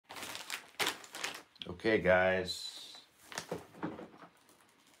Okay, guys.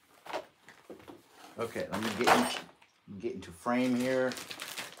 Okay, let me get into frame here.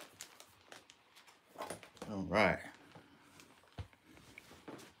 All right.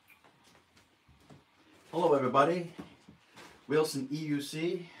 Hello, everybody. Wilson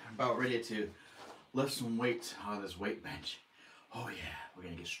EuC, about ready to lift some weights on this weight bench. Oh yeah, we're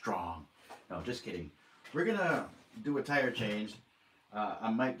gonna get strong. No, just kidding. We're gonna do a tire change.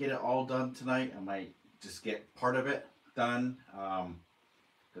 I might get it all done tonight. I might just get part of it done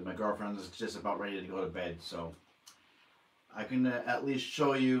because my girlfriend is just about ready to go to bed. So I can at least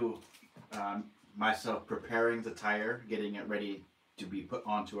show you myself preparing the tire, getting it ready to be put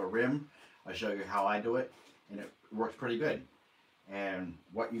onto a rim. I'll show you how I do it, and it works pretty good. And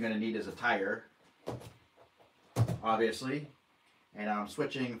what you're going to need is a tire, obviously. And I'm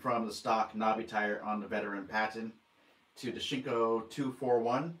switching from the stock knobby tire on the veteran Patton to the Shinko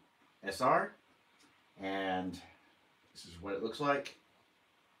 241 SR. And this is what it looks like.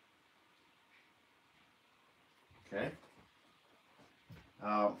 Okay.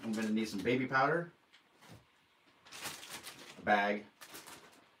 I'm going to need some baby powder, a bag,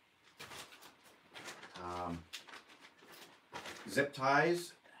 zip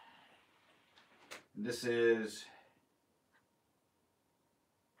ties. This is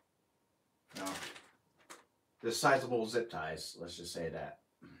the sizable zip ties, let's just say that,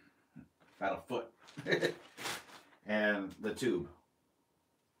 about a foot. And the tube.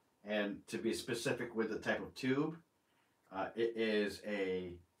 And to be specific with the type of tube, it is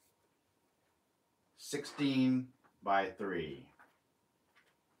a 16 by 3.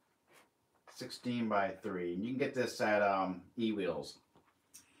 16 by 3. And you can get this at E-Wheels.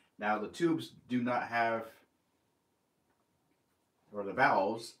 Now the tubes do not have, or the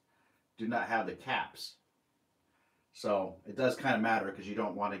valves do not have the caps. So it does kind of matter because you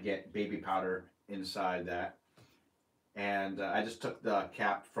don't want to get baby powder inside that. And I just took the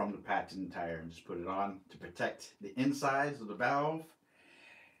cap from the Patton tire and just put it on to protect the insides of the valve.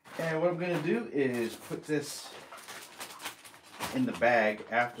 And what I'm going to do is put this in the bag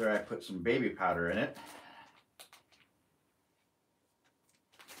after I put some baby powder in it.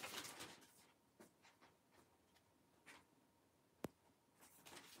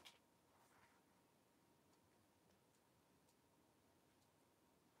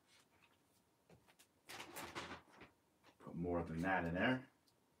 Put more than that in there.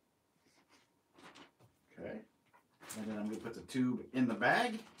 Okay. And then I'm going to put the tube in the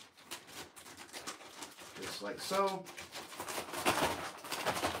bag. Just like so.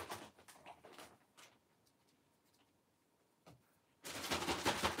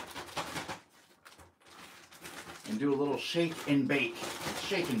 And do a little shake and bake. It's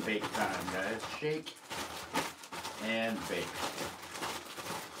shake and bake time, guys. Shake and bake.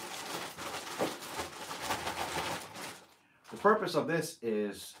 The purpose of this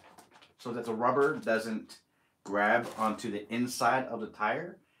is so that the rubber doesn't grab onto the inside of the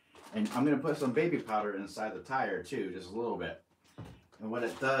tire. And I'm going to put some baby powder inside the tire too, just a little bit. And what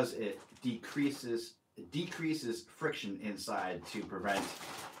it does, it decreases friction inside to prevent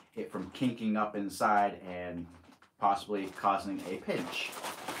it from kinking up inside and possibly causing a pinch.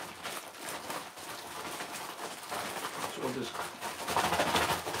 So we'll just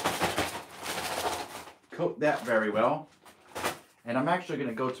coat that very well. And I'm actually going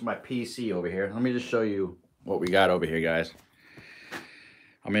to go to my PC over here. Let me just show you what we got over here, guys.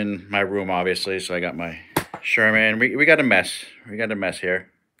 I'm in my room, obviously, so I got my Sherman. We got a mess. We got a mess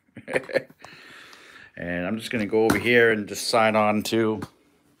here. And I'm just going to go over here and just sign on to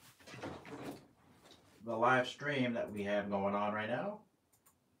the live stream that we have going on right now.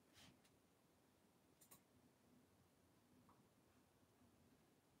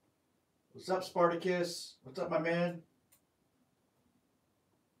 What's up, Spartacus? What's up, my man?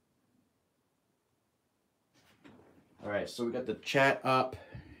 All right, so we got the chat up.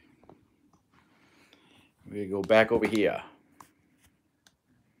 We go back over here.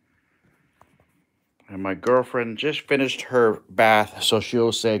 And my girlfriend just finished her bath, so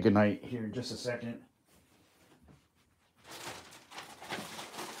she'll say goodnight here in just a second.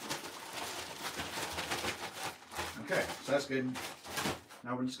 Okay, so that's good.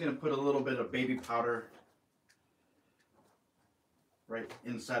 Now we're just going to put a little bit of baby powder right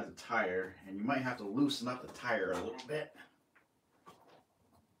inside the tire, and you might have to loosen up the tire a little bit.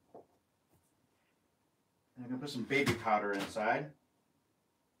 And I'm going to put some baby powder inside.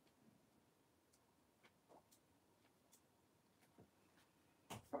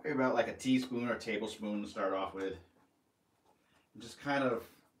 Probably about like a teaspoon or tablespoon to start off with. And just kind of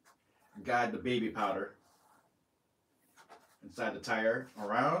guide the baby powder inside the tire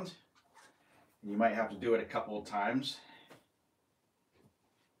around. You might have to do it a couple of times.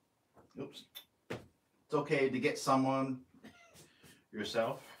 Oops. It's okay to get someone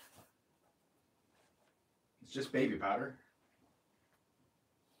yourself. It's just baby powder.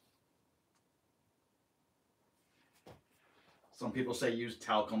 Some people say use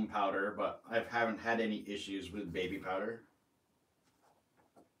talcum powder, but I haven't had any issues with baby powder.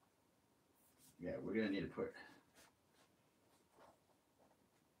 Yeah, we're gonna need to put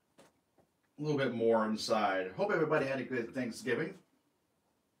a little bit more inside. Hope everybody had a good Thanksgiving.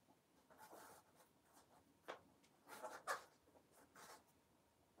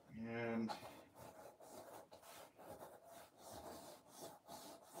 And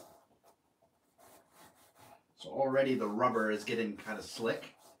so already the rubber is getting kind of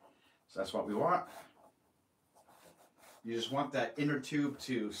slick. So that's what we want. You just want that inner tube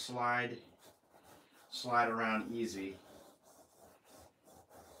to slide around easy.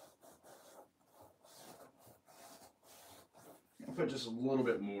 I'll put just a little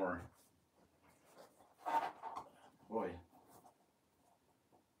bit more. Boy.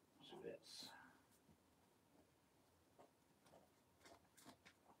 Let's do this.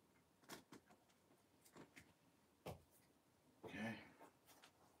 Okay.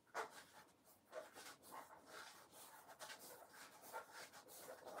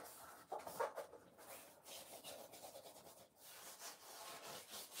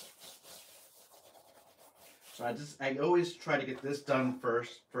 So I always try to get this done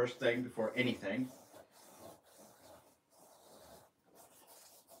first thing before anything.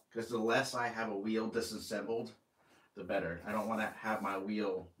 Because the less I have a wheel disassembled, the better. I don't want to have my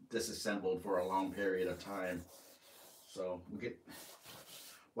wheel disassembled for a long period of time. So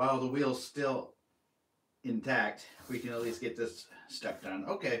while the wheel's still intact, we can at least get this step done.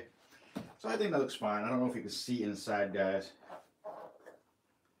 Okay, so I think that looks fine. I don't know if you can see inside, guys.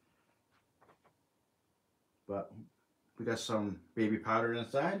 But we got some baby powder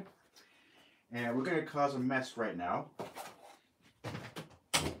inside. And we're going to cause a mess right now.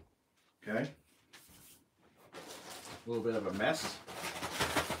 Okay. A little bit of a mess.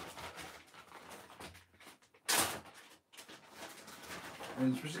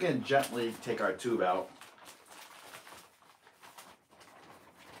 And we're just going to gently take our tube out.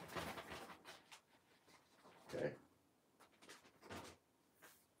 Okay.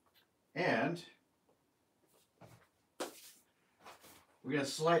 And we're going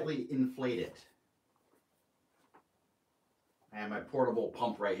to slightly inflate it. I have my portable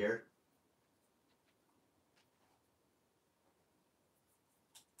pump right here.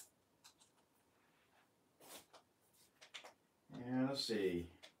 And let's see.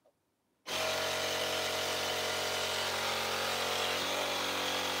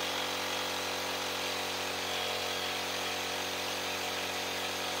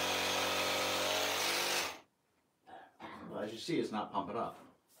 Well, as you see, it's not pumping up.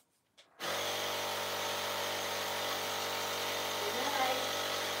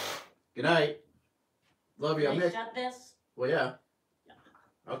 Good night. Love you. Can I shut this? Well, yeah.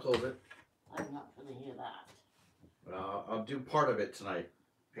 I'll close it. I'm not going to hear that. Well, I'll do part of it tonight.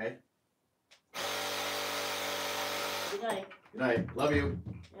 Okay? Good night. Good night. Love you.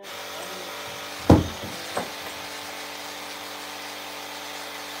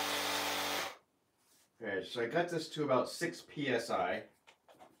 Yeah, Okay, so I got this to about 6 psi.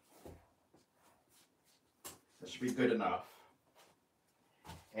 That should be good enough.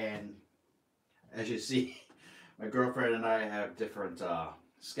 And as you see, my girlfriend and I have different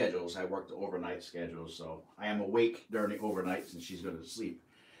schedules. I work the overnight schedule, so I am awake during the overnights and she's going to sleep.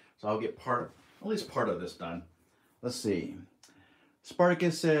 So I'll get at least part of this done. Let's see.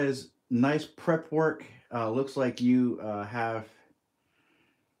 Spartacus says, nice prep work. Looks like you have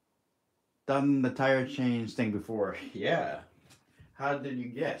done the tire change thing before. Yeah. How did you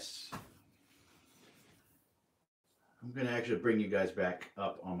guess? I'm going to actually bring you guys back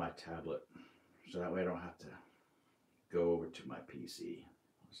up on my tablet. So that way I don't have to go over to my PC.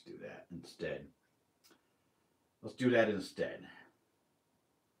 Let's do that instead. Let's do that instead.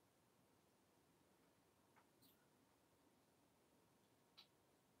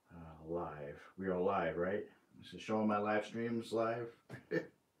 Live. We are live, right? So showing my live streams live.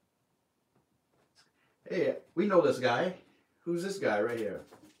 Hey, we know this guy. Who's this guy right here?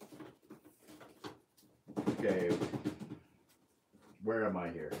 Okay. Where am I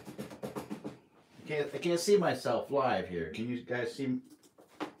here? I can't see myself live here. Can you guys see?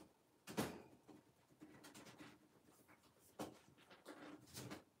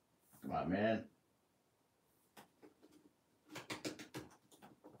 Come on, man.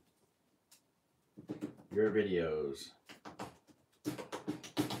 Your videos.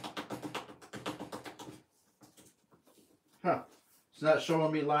 Huh. It's not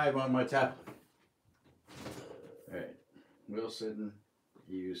showing me live on my tablet. Alright. Wilson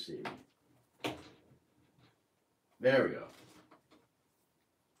EuC. There we go.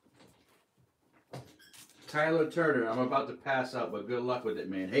 Tyler Turner, I'm about to pass out, but good luck with it,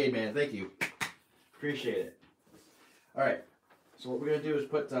 man. Hey, man, thank you. Appreciate it. Alright. So what we're going to do is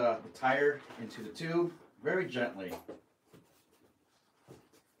put the tire into the tube very gently.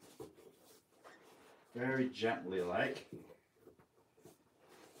 Very gently like.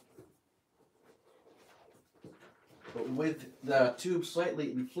 But with the tube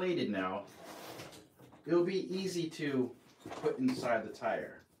slightly inflated now, it'll be easy to put inside the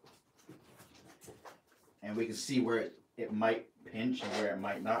tire. And we can see where it might pinch and where it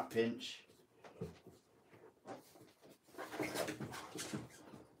might not pinch.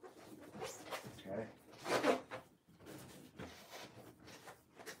 Okay.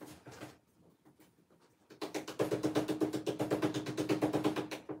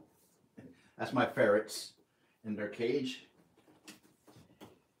 That's my ferrets in their cage.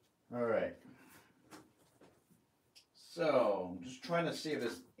 All right. So I'm just trying to see if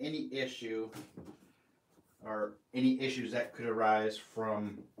there's any issue or any issues that could arise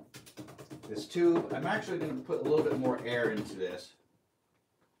from this tube. I'm actually going to put a little bit more air into this.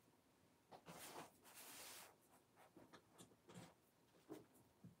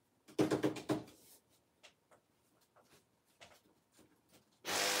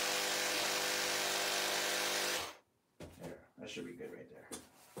 There, that should be good right there.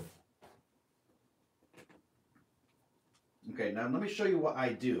 Okay, now let me show you what I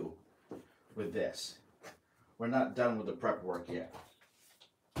do with this. We're not done with the prep work yet.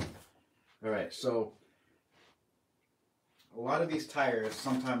 Alright, so a lot of these tires,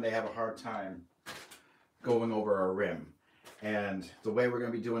 sometimes they have a hard time going over a rim. And the way we're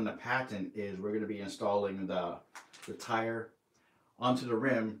going to be doing the Patton is we're going to be installing the tire onto the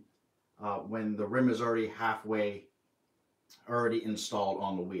rim when the rim is already halfway installed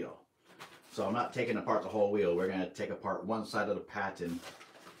on the wheel. So I'm not taking apart the whole wheel. We're going to take apart one side of the Patton,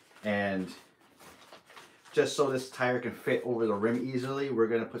 and just so this tire can fit over the rim easily, we're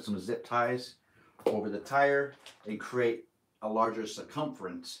going to put some zip ties over the tire and create a larger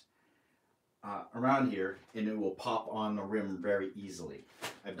circumference around here, and it will pop on the rim very easily.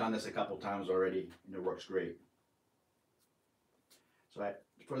 I've done this a couple times already and it works great. So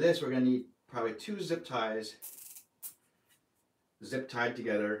for this, we're going to need probably 2 zip ties zip tied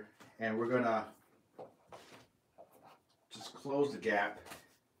together, and we're going to just close the gap.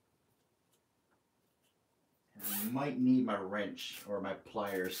 I might need my wrench or my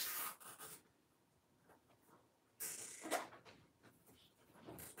pliers.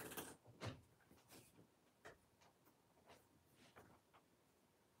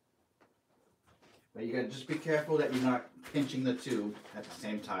 But you gotta just be careful that you're not pinching the tube at the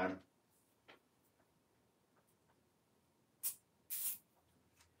same time.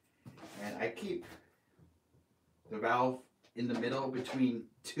 And I keep the valve in the middle between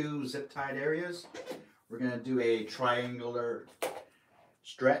 2 zip tied areas. We're going to do a triangular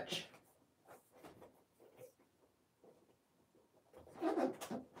stretch.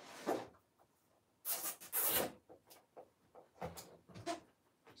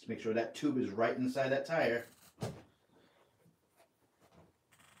 Just make sure that tube is right inside that tire.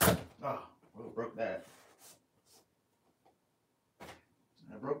 Oh, broke that.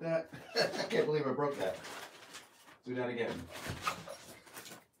 I broke that? I can't believe I broke that. Let's do that again.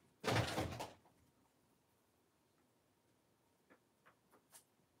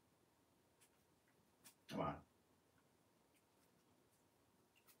 Come on.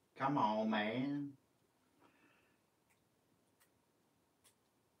 Come on, man.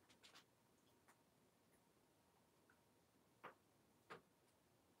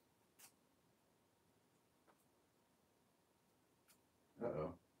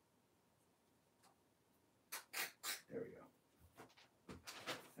 Uh-oh. There we go.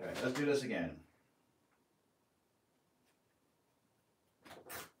 All right, let's do this again.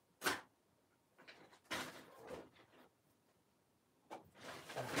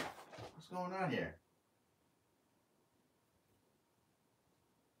 What's going on here?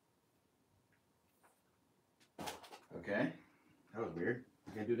 Okay, that was weird.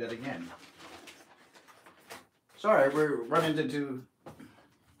 I can do that again. Sorry, we're running into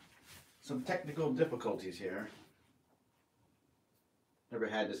some technical difficulties here. Never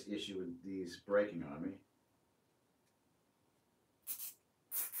had this issue with these breaking on me.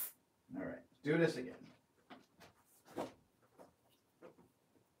 All right, let's do this again.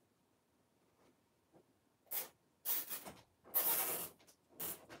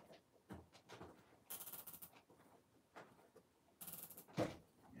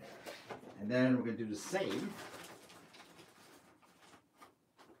 then we're going to do the same.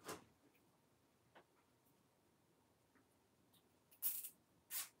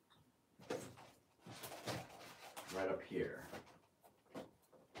 Right up here.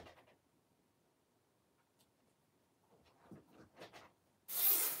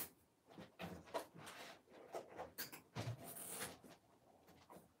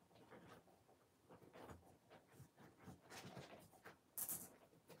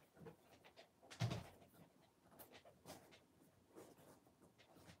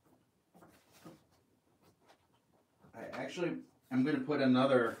 I'm going to put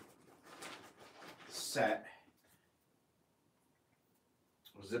another set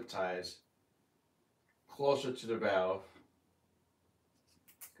of zip ties closer to the valve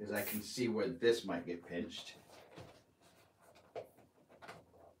because I can see where this might get pinched.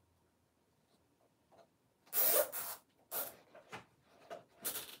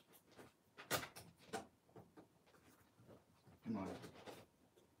 Come on.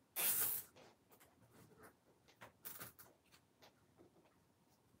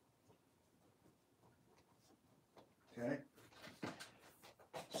 Okay,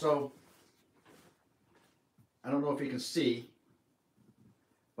 so I don't know if you can see,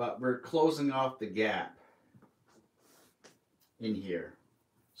 but we're closing off the gap in here.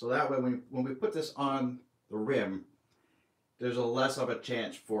 So that way when we put this on the rim, there's a less of a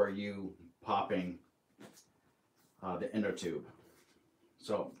chance for you popping the inner tube.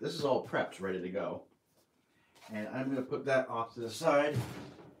 So this is all prepped, ready to go. And I'm going to put that off to the side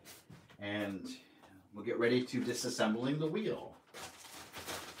and we'll get ready to disassembling the wheel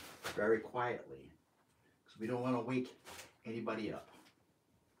very quietly because we don't want to wake anybody up.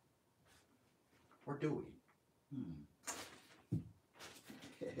 Or do we?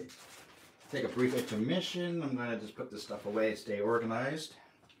 Take a brief intermission. I'm going to just put this stuff away, stay organized.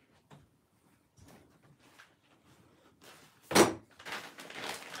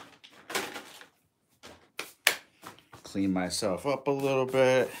 Clean myself up a little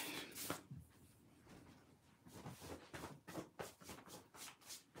bit.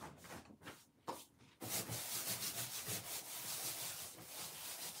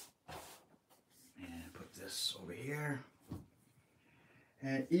 Over here.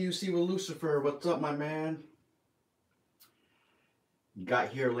 And EuC with Lucifer, what's up, my man? You got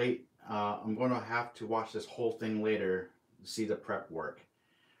here late. I'm going to have to watch this whole thing later to see the prep work.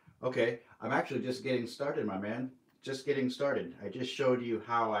 Okay, I'm actually just getting started, my man. Just getting started. I just showed you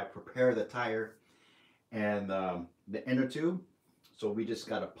how I prepare the tire and the inner tube. So we just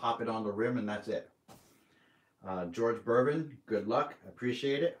got to pop it on the rim and that's it. George Bourbon, good luck. I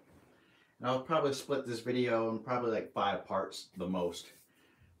appreciate it. And I'll probably split this video in probably like 5 parts the most.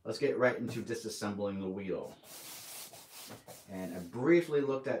 Let's get right into disassembling the wheel. And I briefly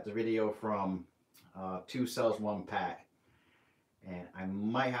looked at the video from 2 Cells 1 Pack. And I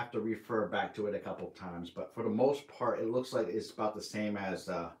might have to refer back to it a couple times. But for the most part, it looks like it's about the same as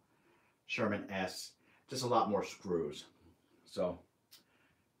Sherman S. Just a lot more screws. So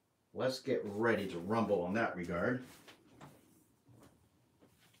let's get ready to rumble in that regard.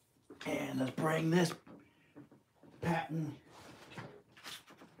 And let's bring this Patton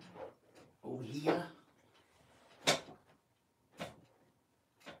over here.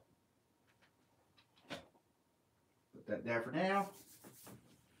 Put that there for now.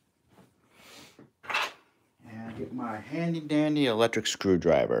 And get my handy dandy electric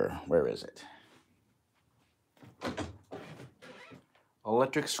screwdriver. Where is it?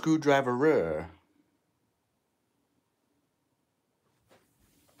 Electric screwdriver.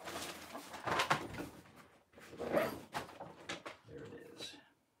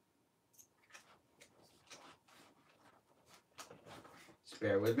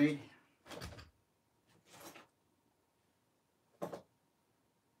 Bear with me.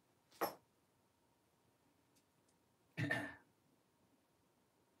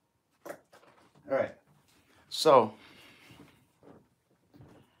 All right. So,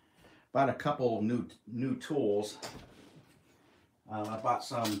 bought a couple new tools. I bought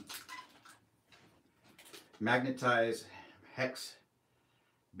some magnetized hex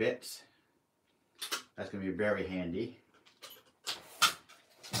bits. That's going to be very handy.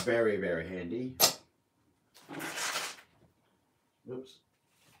 Very, very handy. Oops.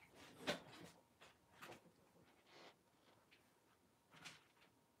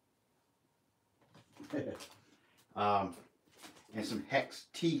 And some hex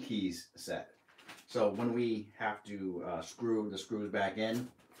T keys set. So when we have to screw the screws back in,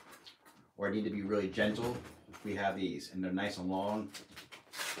 or need to be really gentle, we have these, and they're nice and long.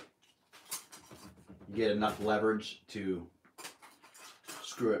 You get enough leverage to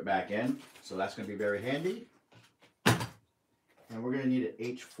screw it back in. So that's going to be very handy. And we're going to need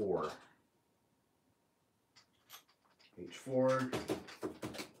an H4. H4.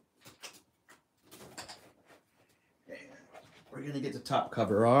 And we're going to get the top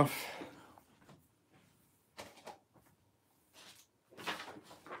cover off.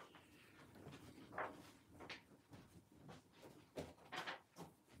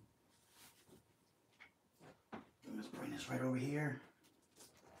 Let's bring this right over here.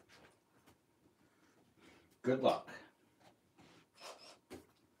 Good luck.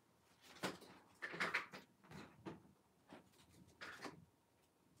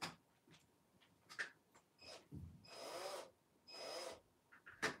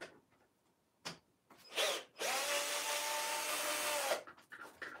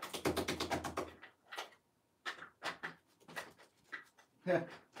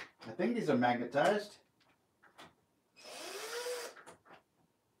 I think these are magnetized.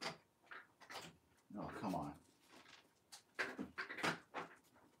 Oh, come on.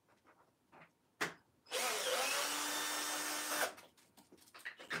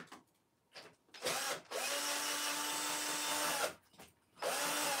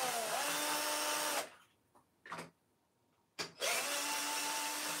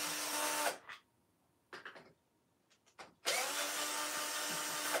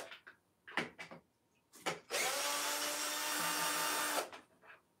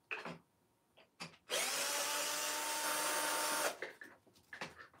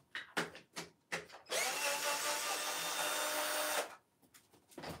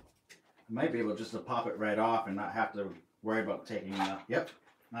 I might be able just to pop it right off and not have to worry about taking it out. Yep,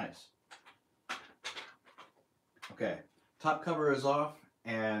 nice. Okay, top cover is off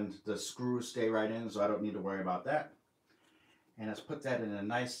and the screws stay right in, so I don't need to worry about that. And let's put that in a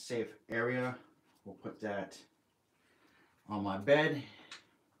nice safe area. We'll put that on my bed.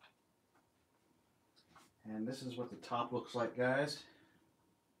 And this is what the top looks like, guys.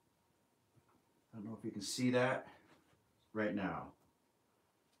 I don't know if you can see that right now.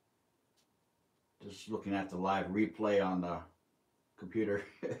 Just looking at the live replay on the computer.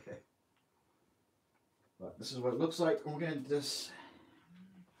 But this is what it looks like. We're going to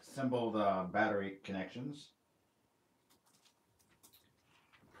disassemble the battery connections.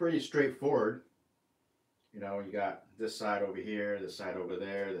 Pretty straightforward. You know, you got this side over here, this side over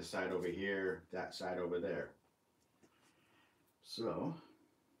there, this side over here, that side over there. So,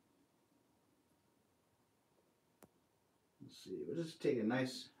 let's see. We'll just take a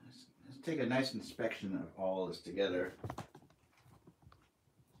nice... Let's take a nice inspection of all this together.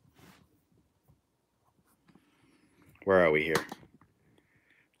 Where are we here?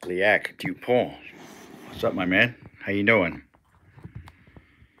 Liac Dupont. What's up, my man? How you doing?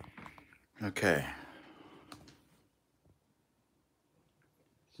 Okay.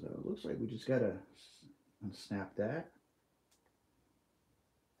 So it looks like we just gotta unsnap that.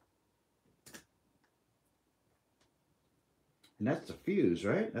 And that's the fuse,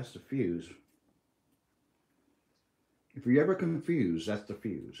 right? That's the fuse. If you're ever confused, that's the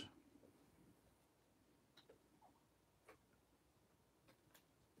fuse.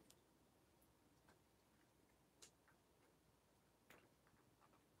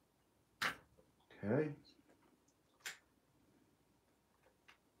 Okay.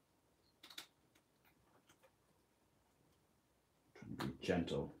 Trying to be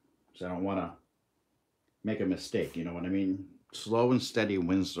gentle, so I don't want to make a mistake, you know what I mean? Slow and steady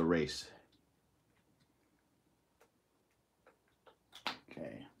wins the race.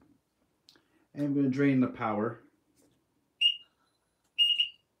 Okay. And I'm going to drain the power.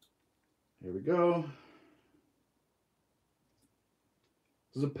 Here we go.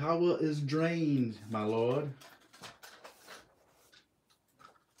 The power is drained, my lord.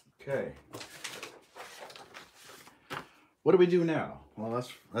 Okay. What do we do now? Well,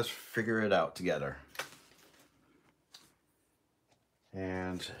 let's figure it out together.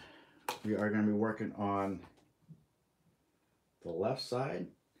 And we are going to be working on the left side.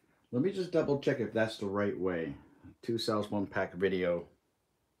 Let me just double check if that's the right way. 2 cells, 1 pack video.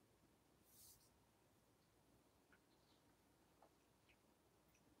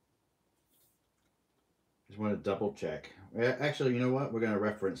 Just want to double check. Actually, you know what? We're going to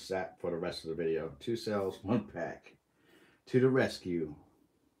reference that for the rest of the video. 2 cells, 1 pack. To the rescue.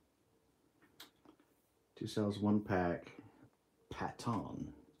 2 cells, 1 pack.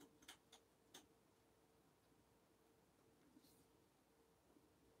 Patton.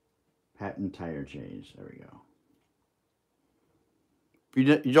 Patton tire change. There we go.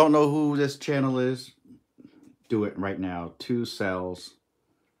 If you don't know who this channel is, do it right now. 2 cells,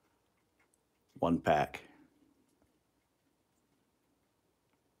 1 pack.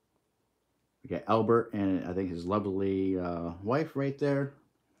 got Albert and I think his lovely wife right there.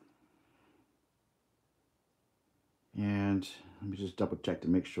 And let me just double check to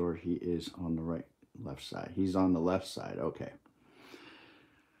make sure he is on the left side. He's on the left side. Okay.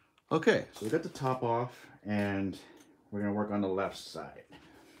 Okay, so we got the top off and we're going to work on the left side.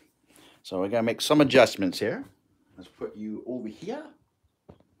 So we got to make some adjustments here. Let's put you over here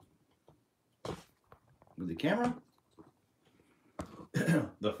with the camera,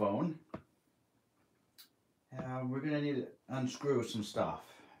 the phone. We're going to need to unscrew some stuff.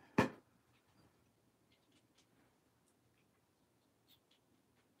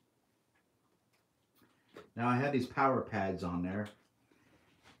 Now I have these power pads on there.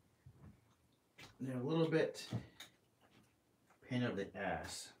 They're a little bit pain of the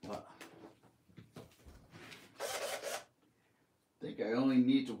ass, but I think I only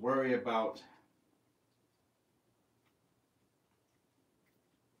need to worry about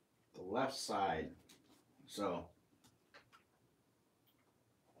the left side. So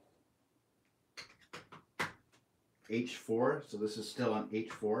H4, so this is still on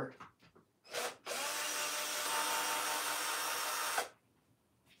H4.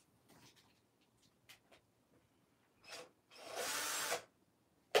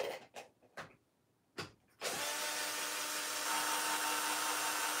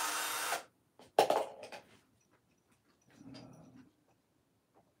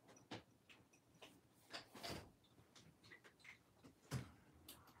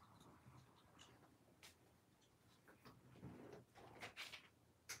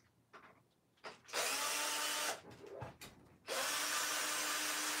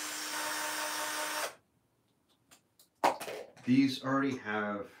 These already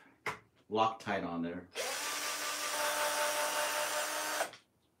have Loctite on there.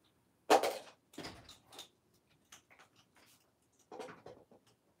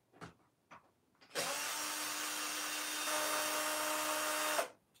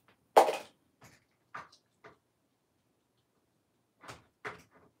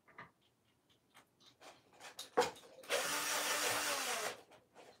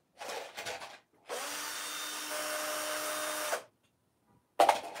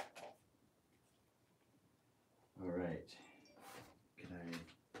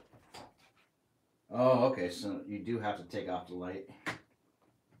 Oh, okay, so you do have to take off the light. I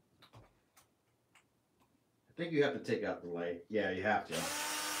think you have to take out the light. Yeah, you have to.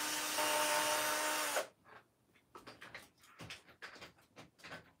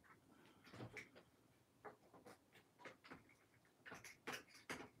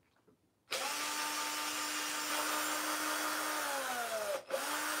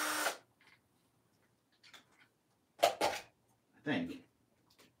 I think.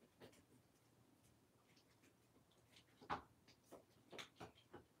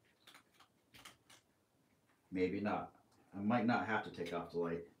 Maybe not. I might not have to take off the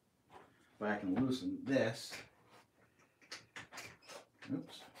light. But I can loosen this.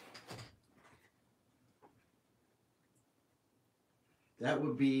 Oops. That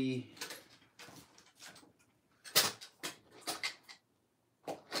would be...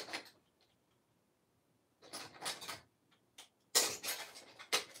 I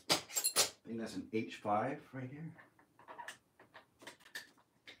think that's an H5 right here.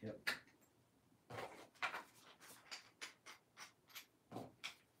 Yep.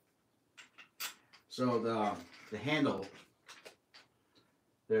 So the handle,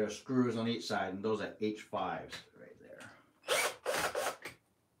 there are screws on each side, and those are H5s right there.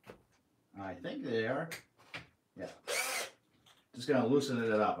 I think they are. Yeah. Just gonna loosen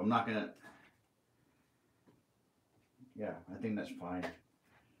it up. I'm not gonna. Yeah, I think that's fine.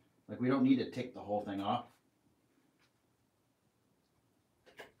 Like, we don't need to take the whole thing off.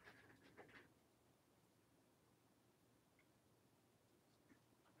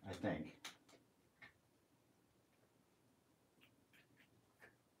 I think.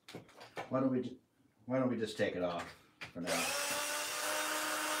 Why don't we just take it off for now?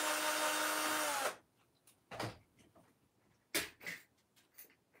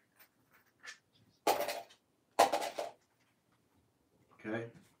 Okay,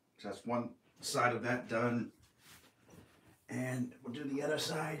 so that's one side of that done, and we'll do the other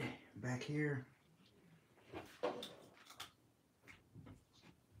side back here.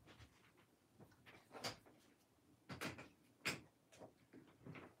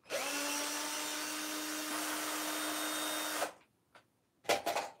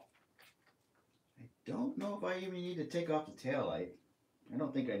 I don't know if I even need to take off the tail light. I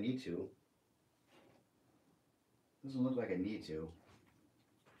don't think I need to. Doesn't look like I need to.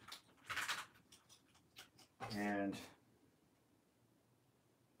 And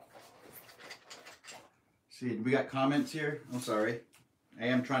See, we got comments here. I'm sorry. I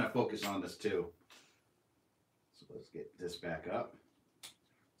am trying to focus on this too. So let's get this back up.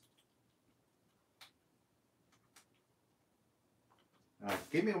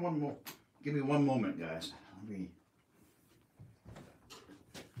 Give me one moment, guys. Let me.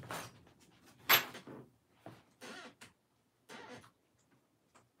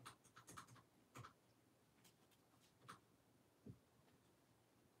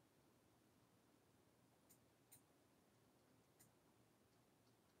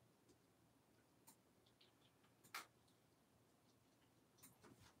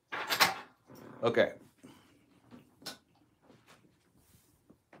 Okay.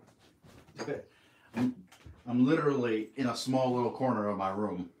 I'm literally in a small little corner of my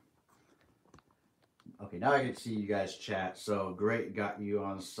room. Okay, now I can see you guys chat. So great, got you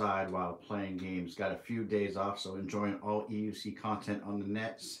on the side while playing games. Got a few days off, so enjoying all EuC content on the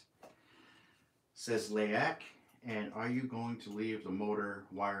nets. Says Layak. And are you going to leave the motor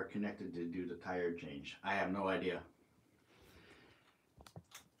wire connected to do the tire change? I have no idea.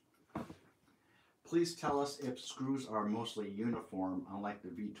 Please tell us if screws are mostly uniform, unlike the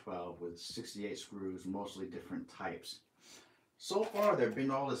V12 with 68 screws, mostly different types. So far, they've been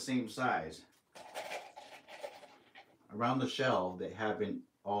all the same size. Around the shell, they have been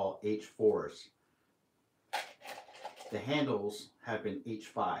all H4s. The handles have been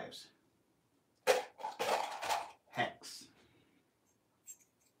H5s. Hex.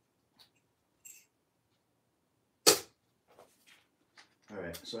 All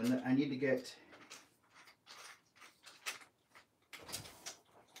right, so I need to get.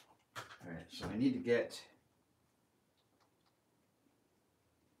 All right, so I need to get.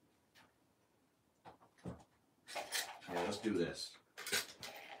 Yeah, let's do this.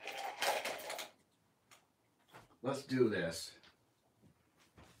 Let's do this.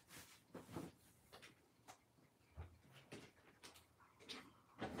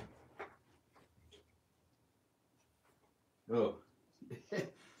 Oh,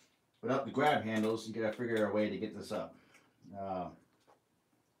 without the grab handles, you gotta figure a way to get this up. Let's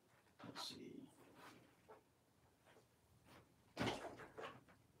see.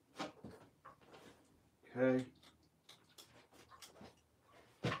 Okay.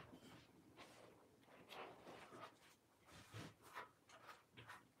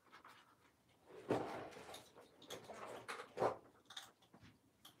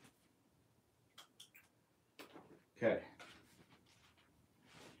 Okay.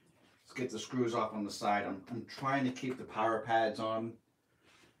 Let's get the screws off on the side. I'm trying to keep the power pads on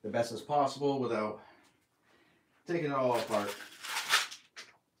the best as possible without taking it all apart.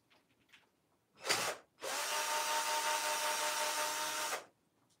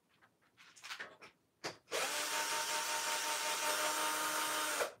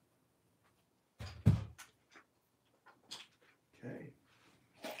 Okay.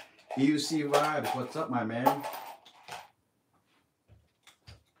 EuC Vibes, what's up, my man?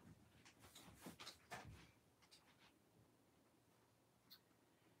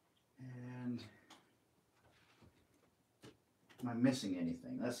 Am I missing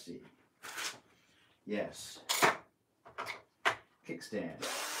anything? Let's see. Yes. Kickstand.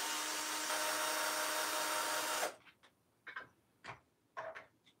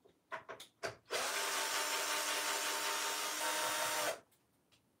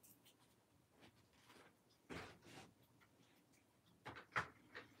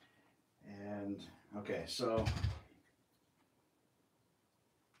 And okay, so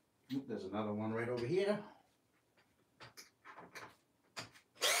there's another one right over here.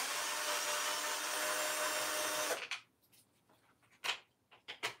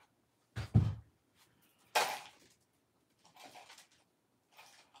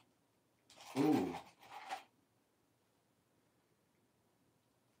 Ooh.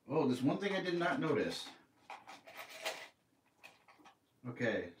 Oh, there's one thing I did not notice.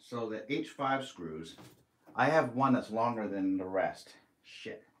 Okay, so the H5 screws, I have one that's longer than the rest.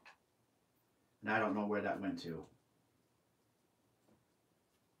 Shit. And I don't know where that went to.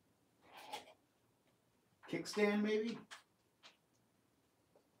 Kickstand, maybe?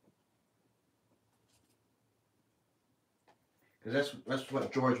 Because that's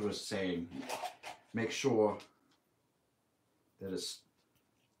what George was saying. Make sure that it's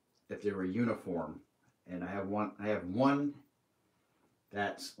if they were uniform. And I have one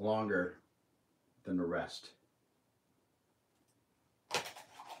that's longer than the rest.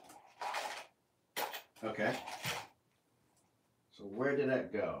 Okay. So where did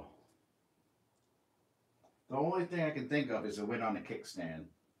that go? The only thing I can think of is it went on a kickstand.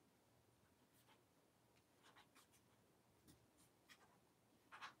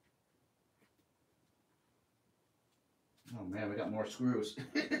 Oh man, we got more screws.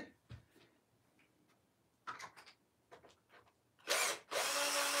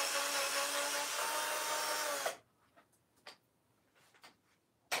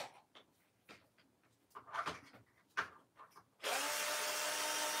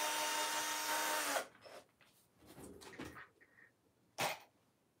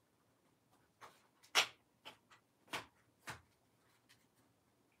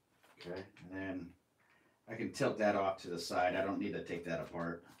 Okay, and then I can tilt that off to the side. I don't need to take that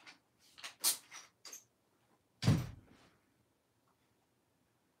apart.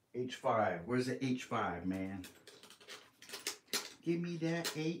 H5. Where's the H5, man? Give me that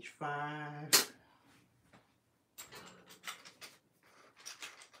H5.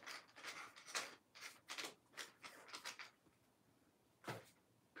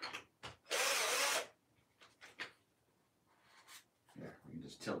 There, we can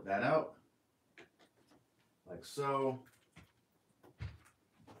just tilt that out. Like so.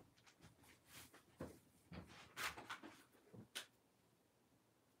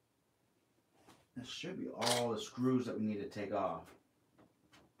 This should be all the screws that we need to take off.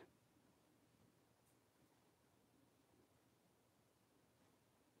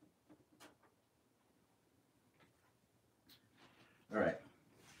 All right,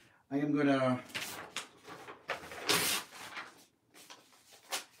 I am gonna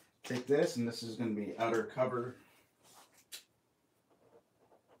take this, and this is gonna be outer cover.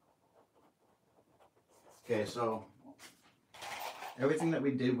 Okay, so everything that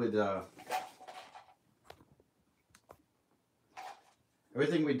we did with outer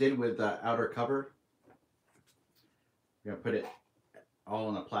cover, we're gonna put it all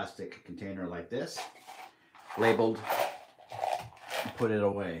in a plastic container like this, labeled, and put it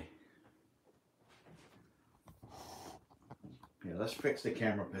away. Okay, let's fix the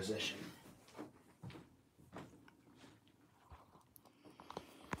camera position.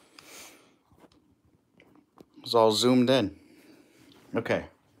 It's all zoomed in. Okay.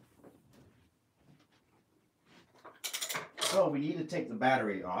 So we need to take the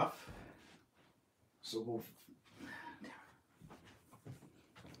battery off. So we'll...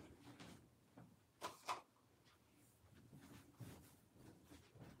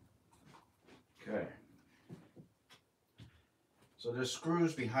 Okay. So there's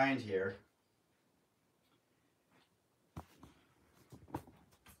screws behind here.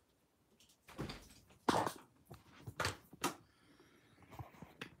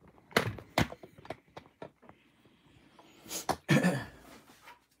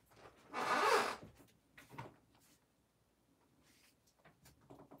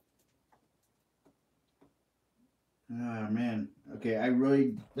 Oh man, okay,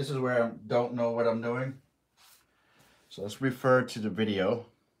 this is where I don't know what I'm doing. So let's refer to the video.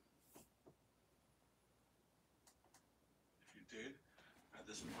 If you did, at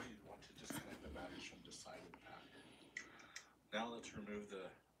this point you'd want to disconnect the batteries from the side of the pack. Now let's remove the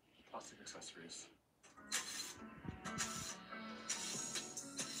plastic accessories.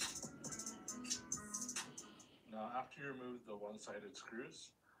 Now after you remove the one-sided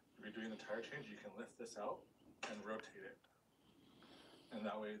screws, if you're doing the tire change, you can lift this out and rotate it. And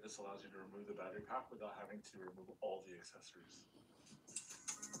that way this allows you to remove the battery pack without having to remove all the accessories.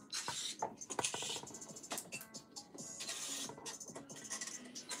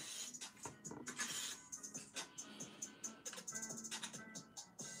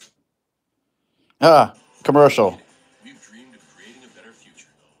 Commercial. We've dreamed of creating a better future.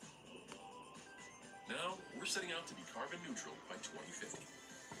 Now we're setting out to be carbon neutral by 2050.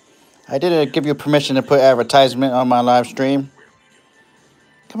 I didn't give you permission to put advertisement on my live stream.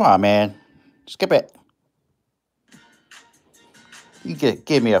 Come on, man. Skip it. You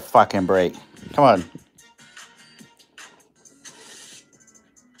give me a fucking break. Come on.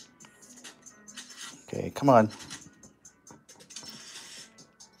 Okay, come on.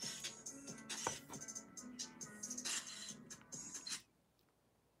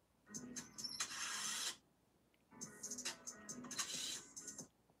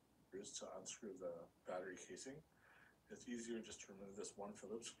 To unscrew the battery casing, it's easier just to remove this one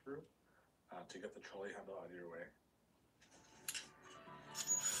Phillips screw to get the trolley handle out of your way.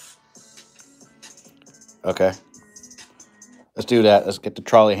 Okay. Let's do that. Let's get the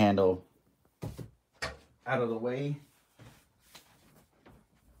trolley handle out of the way.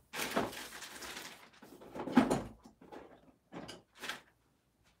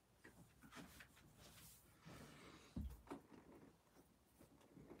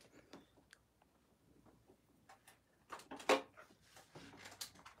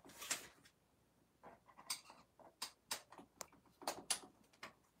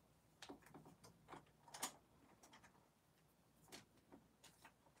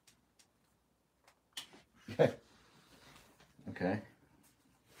 Okay.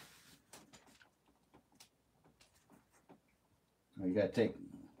 Well, you gotta take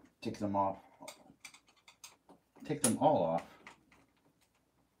them off. Take them all off.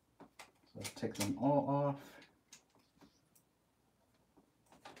 So let's take them all off.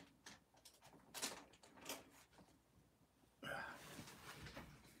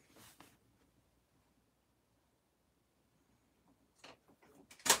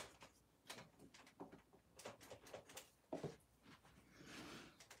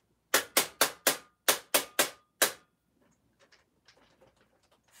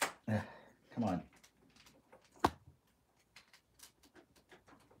 Come on.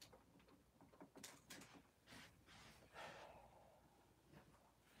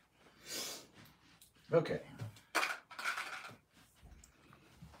 Okay.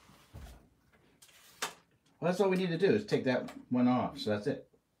 Well, that's all we need to do is take that one off. So that's it.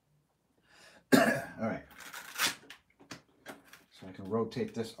 All right. So I can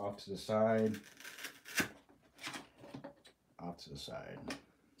rotate this off to the side. Off to the side.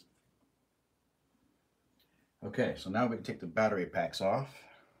 Okay, so now we can take the battery packs off.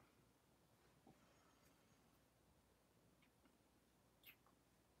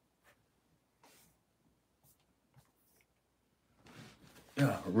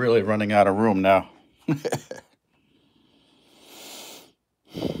 Yeah, really running out of room now. Are 4mm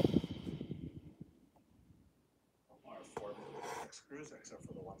hex screws, except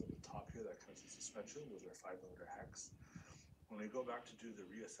for the ones at the top here that connect to suspension. Those are 5mm hex. When we go back to do the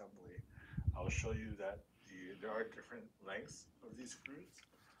reassembly, I'll show you that there are different lengths of these screws.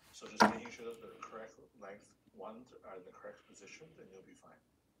 So just making sure that the correct length ones are in the correct position, then you'll be fine.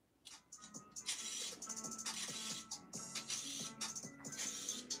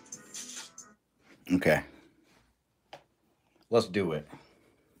 Okay. Let's do it.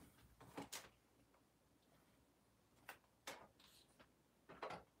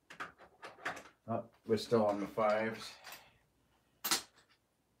 Oh, we're still on the 5s.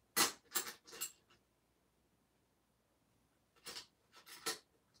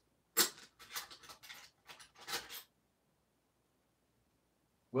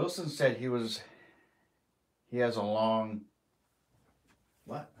 Wilson said he has a long,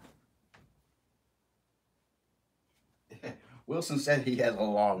 what? Wilson said he has a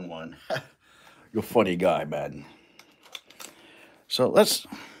long one. You're a funny guy, man. So let's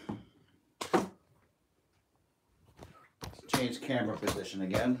change camera position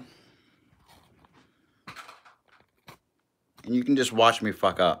again. And you can just watch me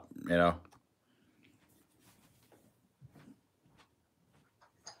fuck up, you know.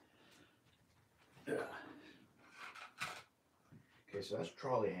 Okay, so that's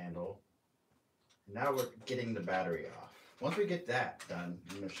trolley handle. Now we're getting the battery off. Once we get that done,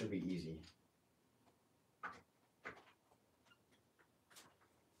 then it should be easy.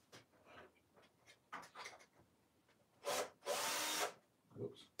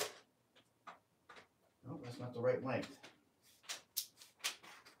 Oops. No, that's not the right length.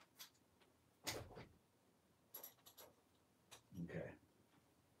 Okay.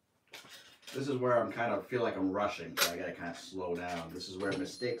 This is where I'm kind of feel like I'm rushing, so I gotta kind of slow down. This is where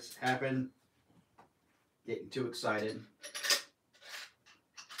mistakes happen. Getting too excited. Let's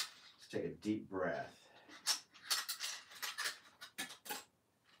take a deep breath.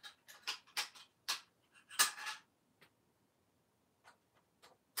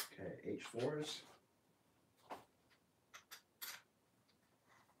 Okay, H4s.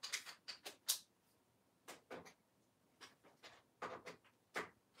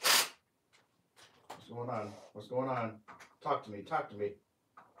 What's going on? What's going on? Talk to me, talk to me.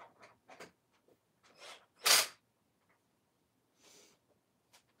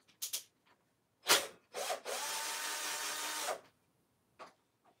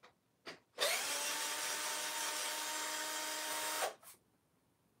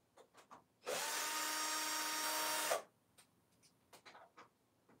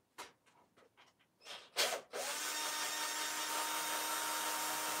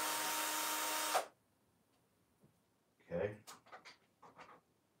 Okay.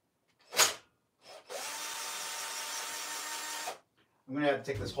 I'm gonna have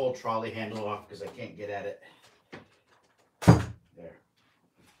to take this whole trolley handle off because I can't get at it. There.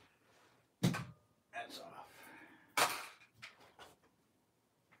 That's off.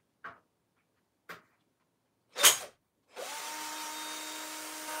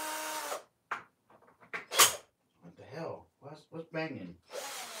 What the hell? What's banging?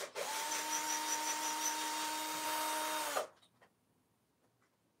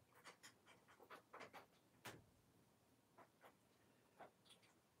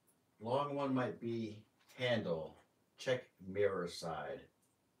 Long one might be handle. check mirror side.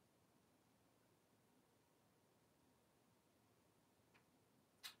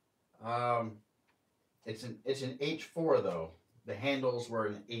 It's an H4 though. The handles were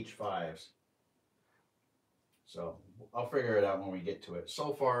in H5s. So I'll figure it out when we get to it.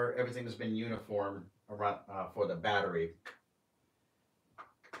 So far, everything has been uniform around for the battery.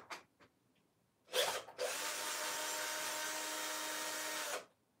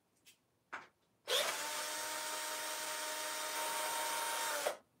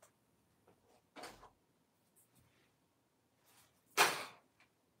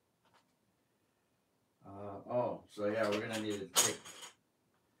 Oh, so yeah, we're gonna need to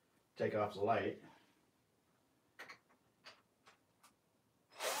take off the light.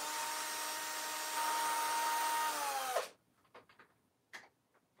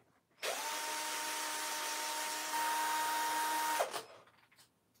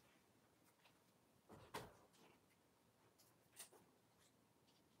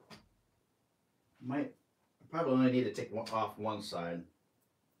 Probably only need to take off one side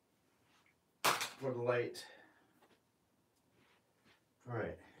for the light. All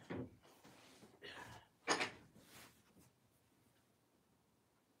right.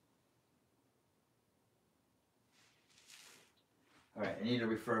 All right, I need to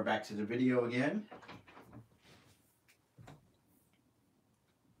refer back to the video again.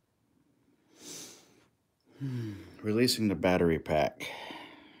 Releasing the battery pack.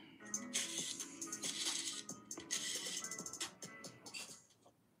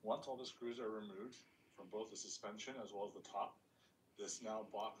 Once all the screws are removed from both the suspension as well as the top, this now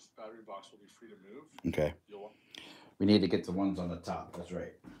battery box will be free to move. Okay. We need to get the ones on the top. That's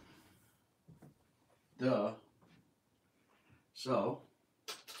right. Duh. So,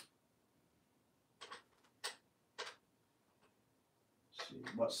 let's see,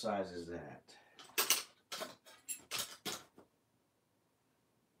 what size is that?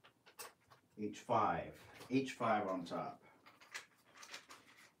 H5. H5 on top.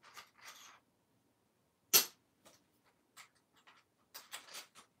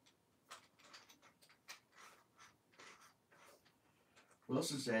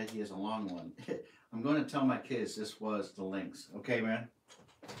 Wilson said he has a long one. I'm going to tell my kids this was the Lynx. Okay, man?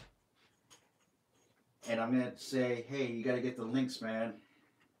 And I'm going to say, hey, you got to get the Lynx, man.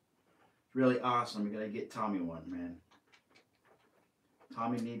 It's really awesome. You got to get Tommy one, man.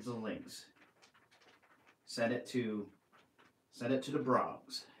 Tommy needs the Lynx. Send it to the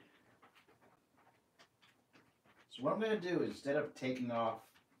Bronx. So what I'm going to do, instead of taking off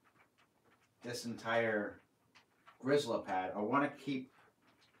this entire Grizzler pad, I want to keep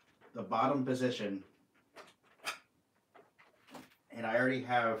the bottom position, and I already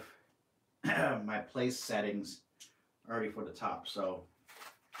have my place settings already for the top. So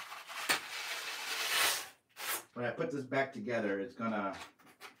when I put this back together, it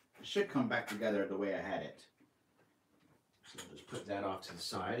should come back together the way I had it. So I'll just put that off to the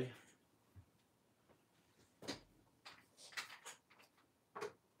side.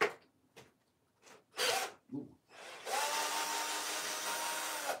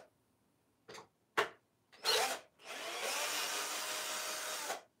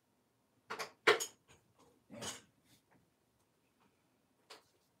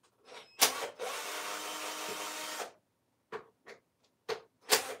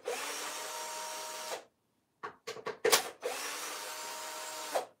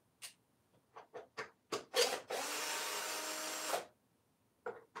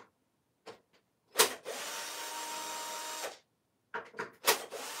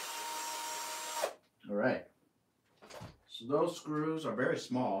 All right, so those screws are very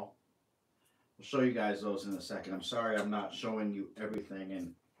small. I'll show you guys those in a second. I'm sorry I'm not showing you everything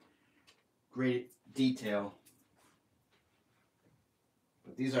in great detail.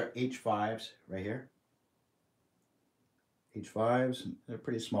 But these are H5s right here. H5s, they're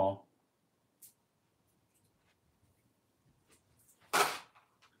pretty small.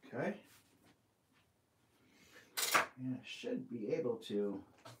 Okay. And I should be able to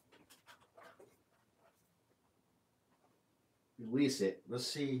release it. Let's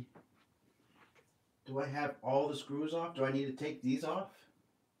see. Do I have all the screws off? Do I need to take these off?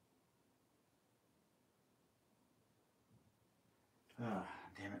 Ah,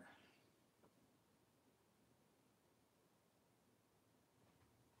 damn it.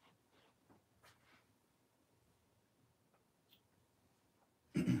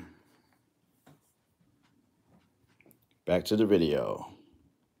 Back to the video.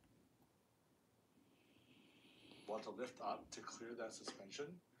 Want to lift up to clear that suspension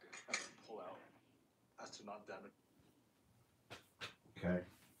and then pull out as to not damage. Okay.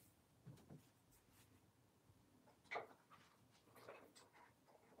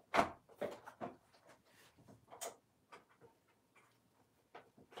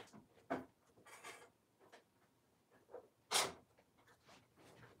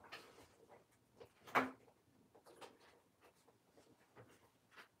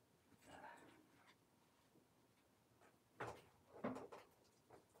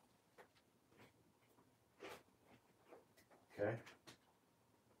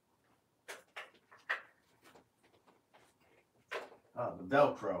 the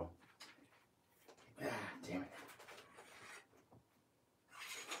Velcro. Ah, damn it.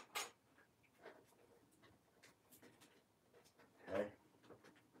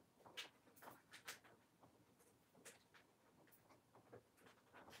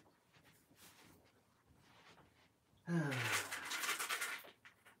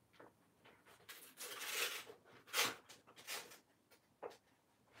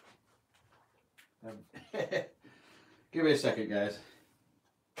 Give me a second, guys.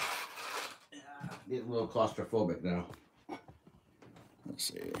 Getting a little claustrophobic now. Let's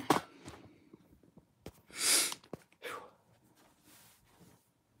see.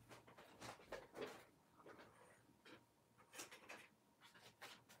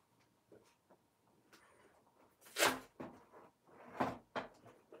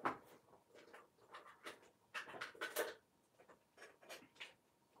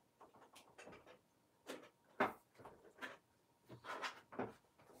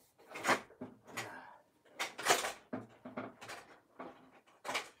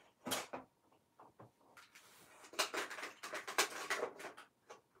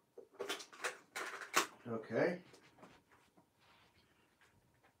 Okay.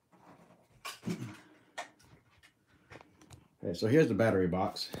 Okay, so here's the battery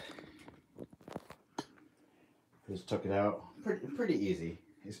box. Just took it out. Pretty easy.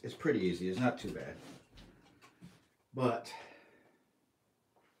 It's pretty easy. It's not too bad. But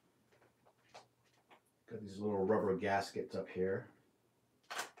got these little rubber gaskets up here.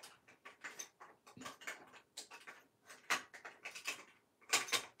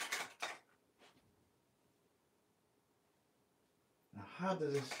 Now, how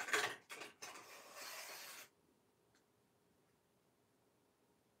does this?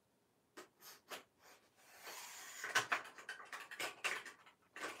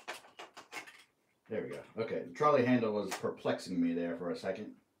 There we go. Okay, the trolley handle was perplexing me there for a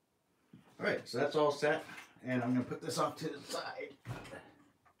second. All right, so that's all set, and I'm gonna put this off to the side.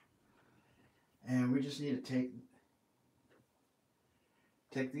 And we just need to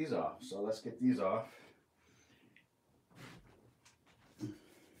take these off. So let's get these off.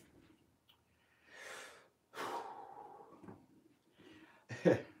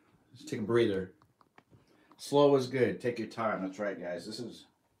 Let's take a breather. Slow is good. Take your time. That's right, guys. This is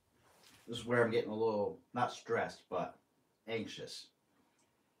where I'm getting a little, not stressed, but anxious.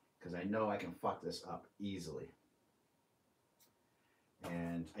 Because I know I can fuck this up easily.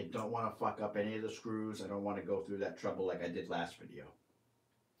 And I don't want to fuck up any of the screws. I don't want to go through that trouble like I did last video.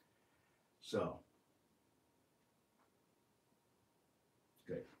 So.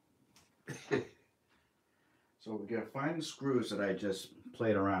 Good. So we're going to find the screws that I just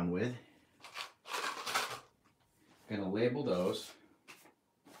played around with. Going to label those.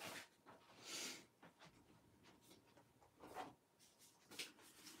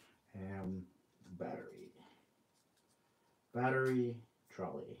 And battery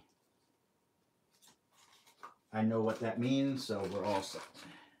trolley. I know what that means, so we're all set.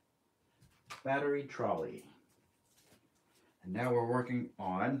 Battery trolley. And now we're working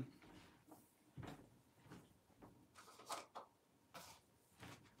on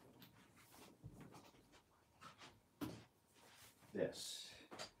this.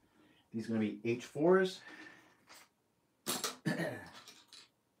 These are going to be H4s.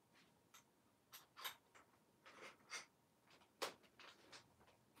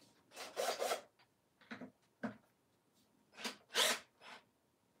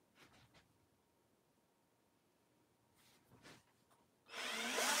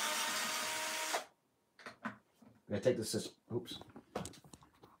 I'm going to take this, oops.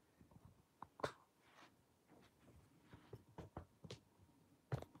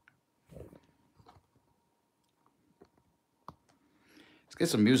 Let's get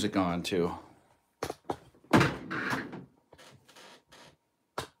some music on too.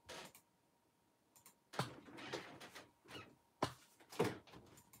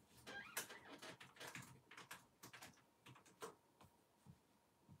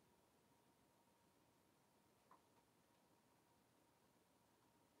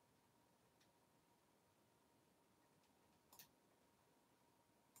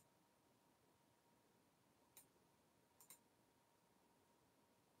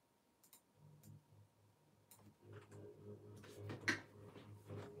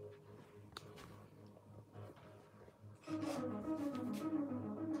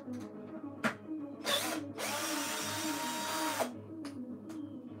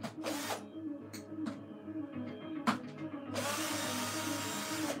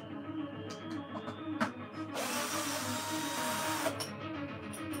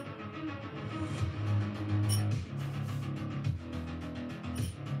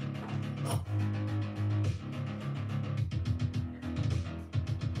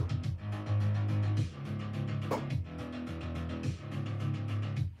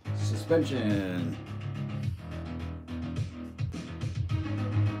 Suspension.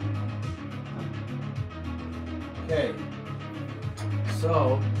 Okay,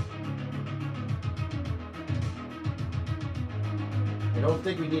 so I don't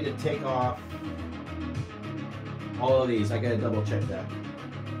think we need to take off all of these. I gotta double check that.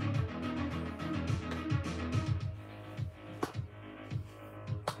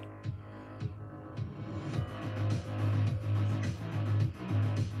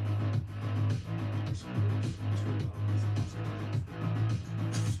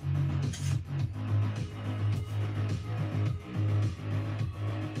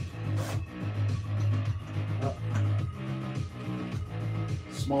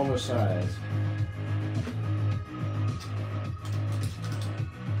 Smaller size.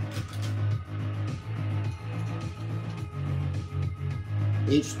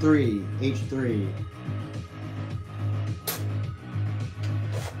 H3, H3.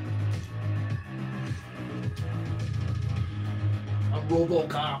 A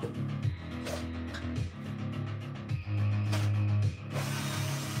RoboCop.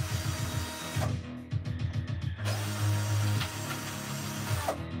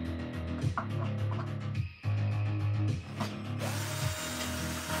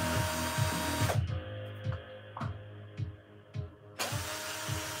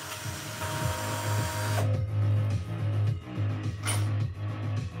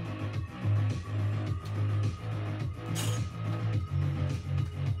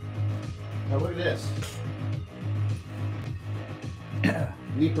 Now look at this.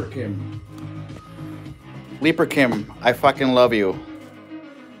 Leaper Kim. Leaper Kim, I fucking love you.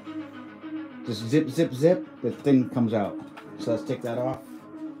 Just zip, zip, zip. The thing comes out. So let's take that off.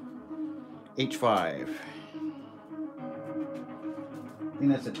 H5. I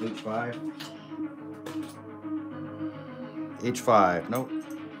think that's an H5. H5. Nope.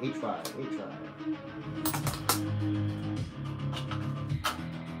 H5. H5.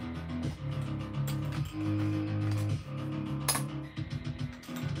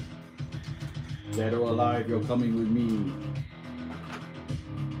 Dead or alive, you're coming with me.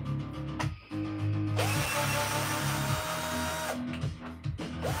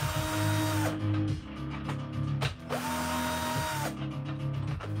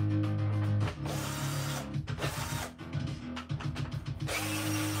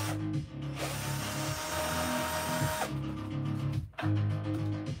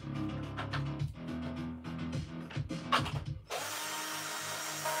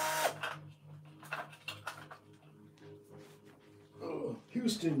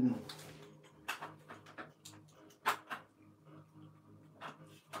 Houston.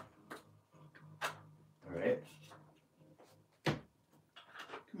 All right. Come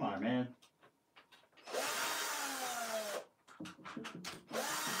on, man.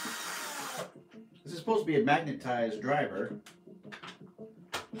 This is supposed to be a magnetized driver.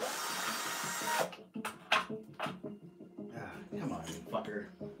 Come on, you fucker.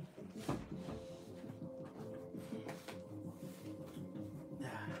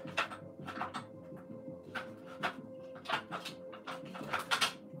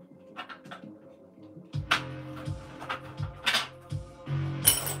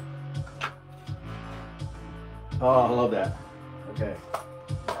 Oh, I love that. Okay.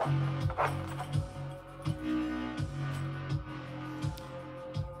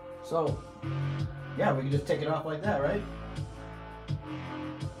 So, yeah, we can just take it off like that, right?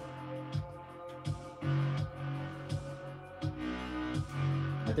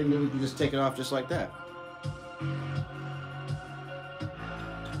 I think that we can just take it off just like that.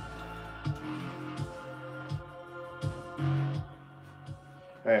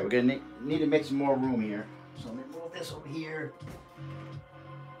 All right, we're gonna need to make some more room here. So let me move this over here.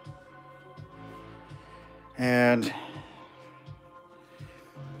 And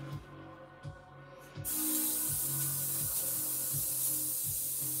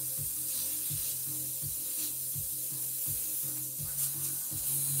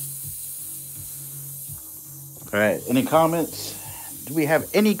all right, any comments? Do we have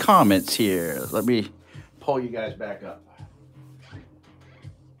any comments here? Let me pull you guys back up.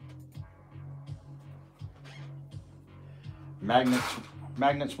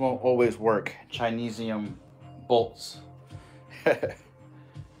 Magnets won't always work. Chinesium bolts.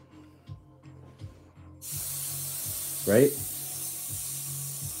 Right?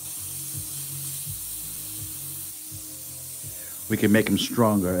 We can make them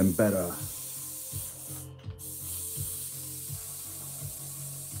stronger and better.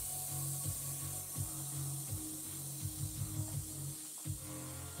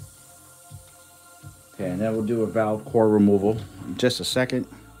 Okay, and then we'll do a valve core removal in just a second.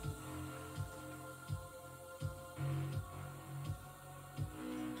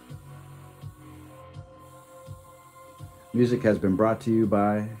 Music has been brought to you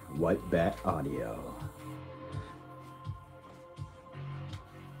by White Bat Audio.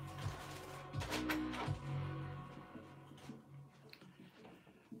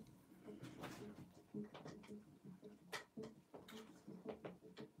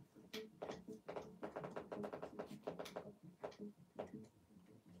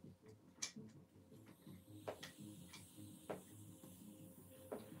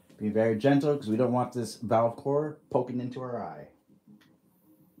 Be very gentle because we don't want this valve core poking into our eye.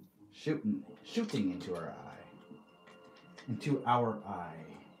 Shooting into our eye. Into our eye.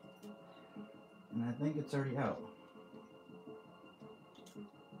 And I think it's already out.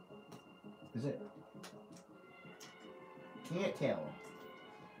 Is it? Can't tell.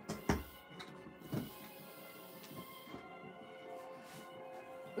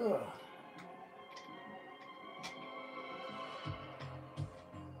 Ugh.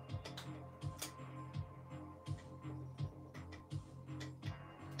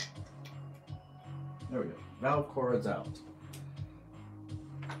 There we go. Valve core is out.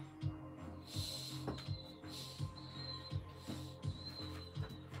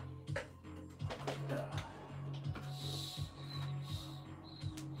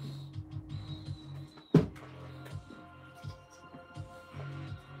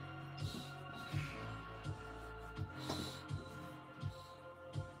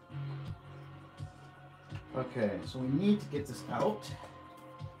 Okay, so we need to get this out.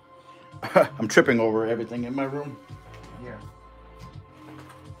 I'm tripping over everything in my room. Here.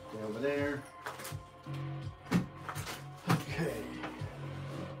 Okay, over there. Okay.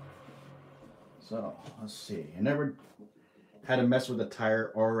 So, let's see. I never had to mess with a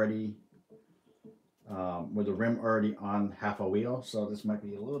tire already, with the rim already on half a wheel, so this might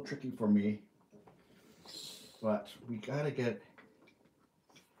be a little tricky for me. But we gotta get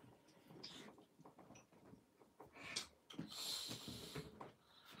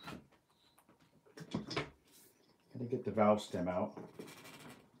the valve stem out.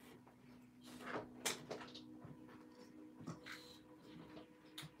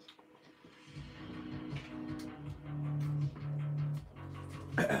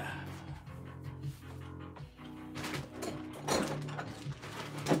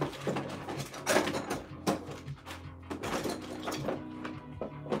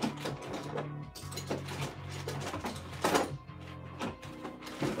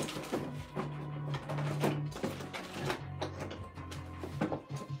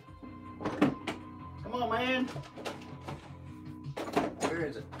 Man. Where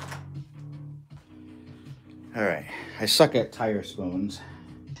is it? All right, I suck at tire spoons.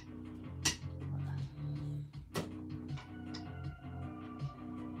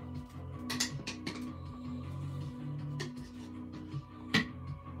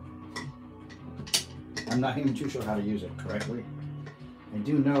 I'm not even too sure how to use it correctly. I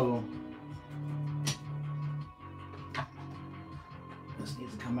do know this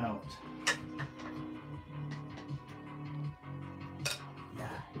needs to come out.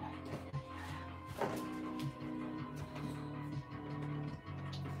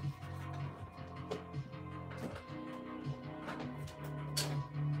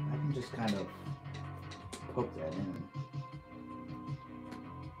 Just kind of poke that in.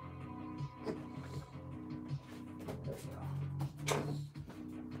 There we go.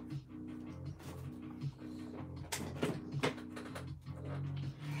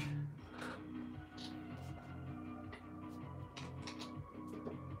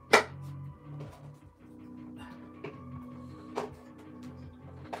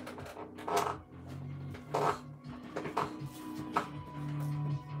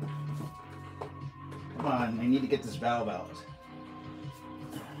 Come on, I need to get this valve out.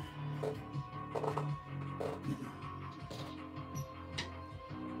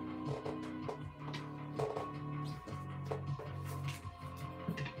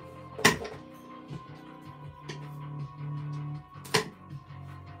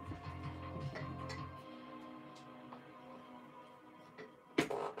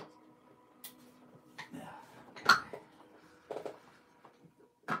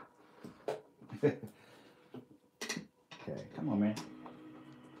 Okay, come on, man.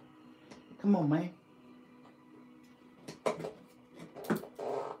 Come on, man.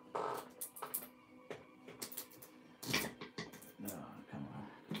 No, come on.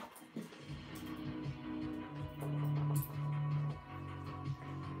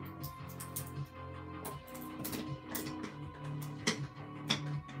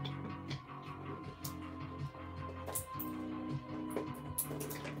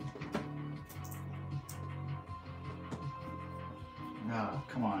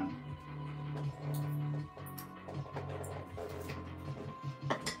 Come on.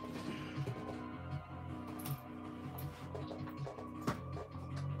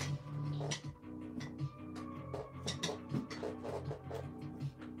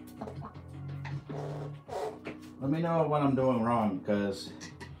 Let me know what I'm doing wrong, because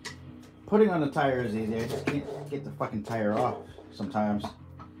putting on the tire is easy. I just can't get the fucking tire off sometimes.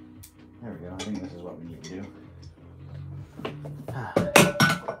 There we go. I think this is what we need to do.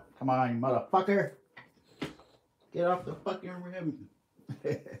 Come on, you motherfucker. Get off the fucking rim.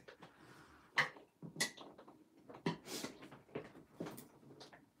 Okay.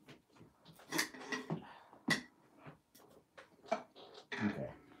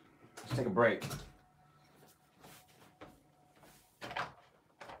 Let's take a break.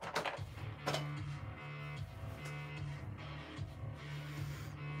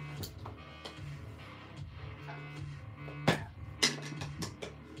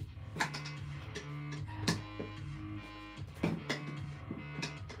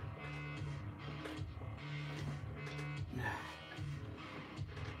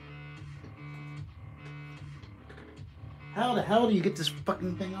 How the hell do you get this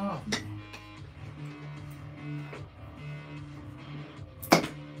fucking thing off, man?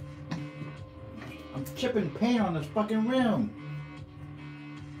 I'm chipping paint on this fucking rim.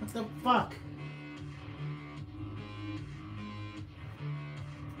 What the fuck?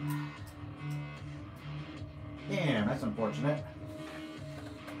 Damn, that's unfortunate.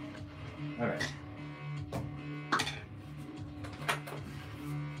 Alright.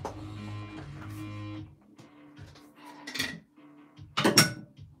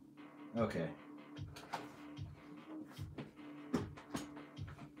 Okay.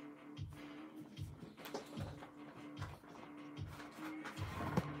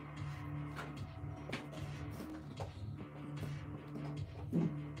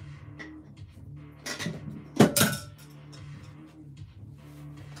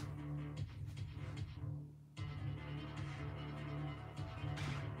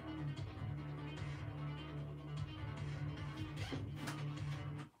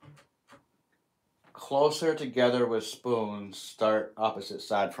 Closer together with spoons. Start opposite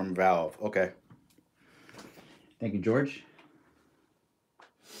side from valve. Okay. Thank you, George.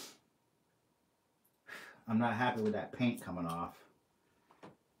 I'm not happy with that paint coming off.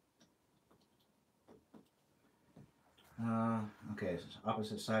 Okay, so it's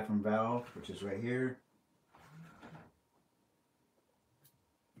opposite side from valve, which is right here.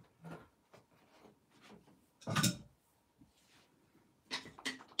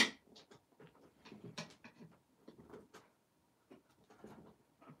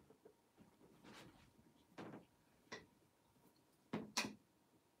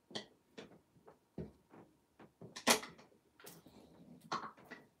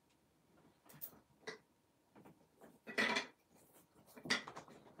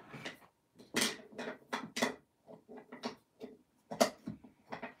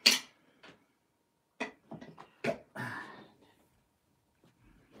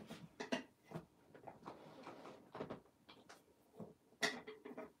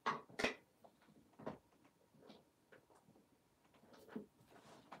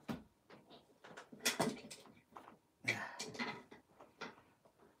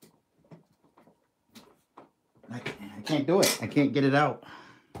 I can't do it. I can't get it out.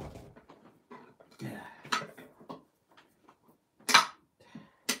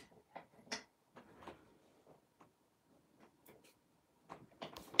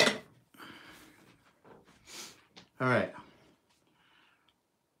 All right.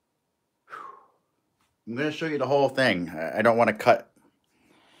 I'm going to show you the whole thing. I don't want to cut,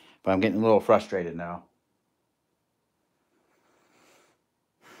 but I'm getting a little frustrated now.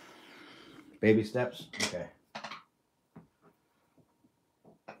 Baby steps? Okay.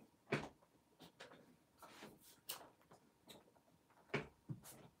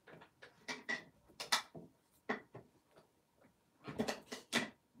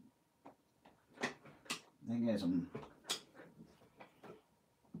 Thing is,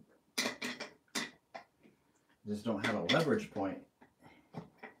 just don't have a leverage point.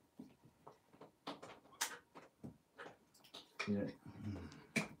 Yeah.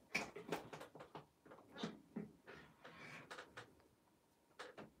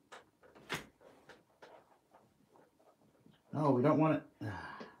 No, we don't want it.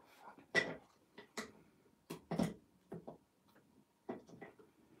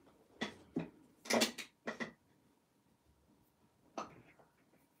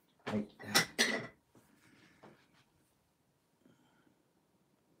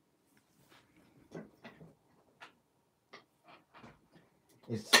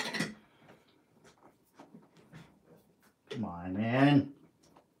 It's... Come on, man.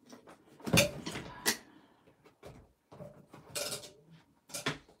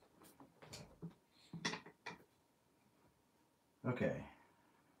 Okay.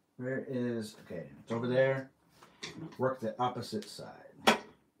 Where is... Okay, it's over there. Work the opposite side.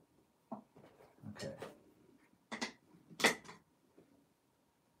 Okay.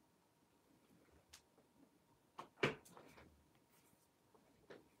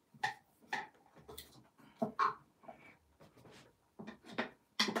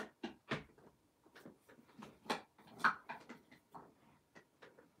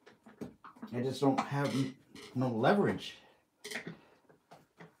 I just don't have no leverage.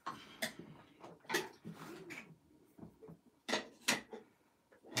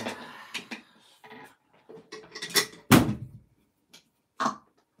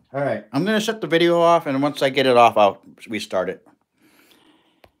 All right, I'm going to shut the video off, and once I get it off, I'll restart it.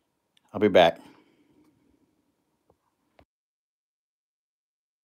 I'll be back.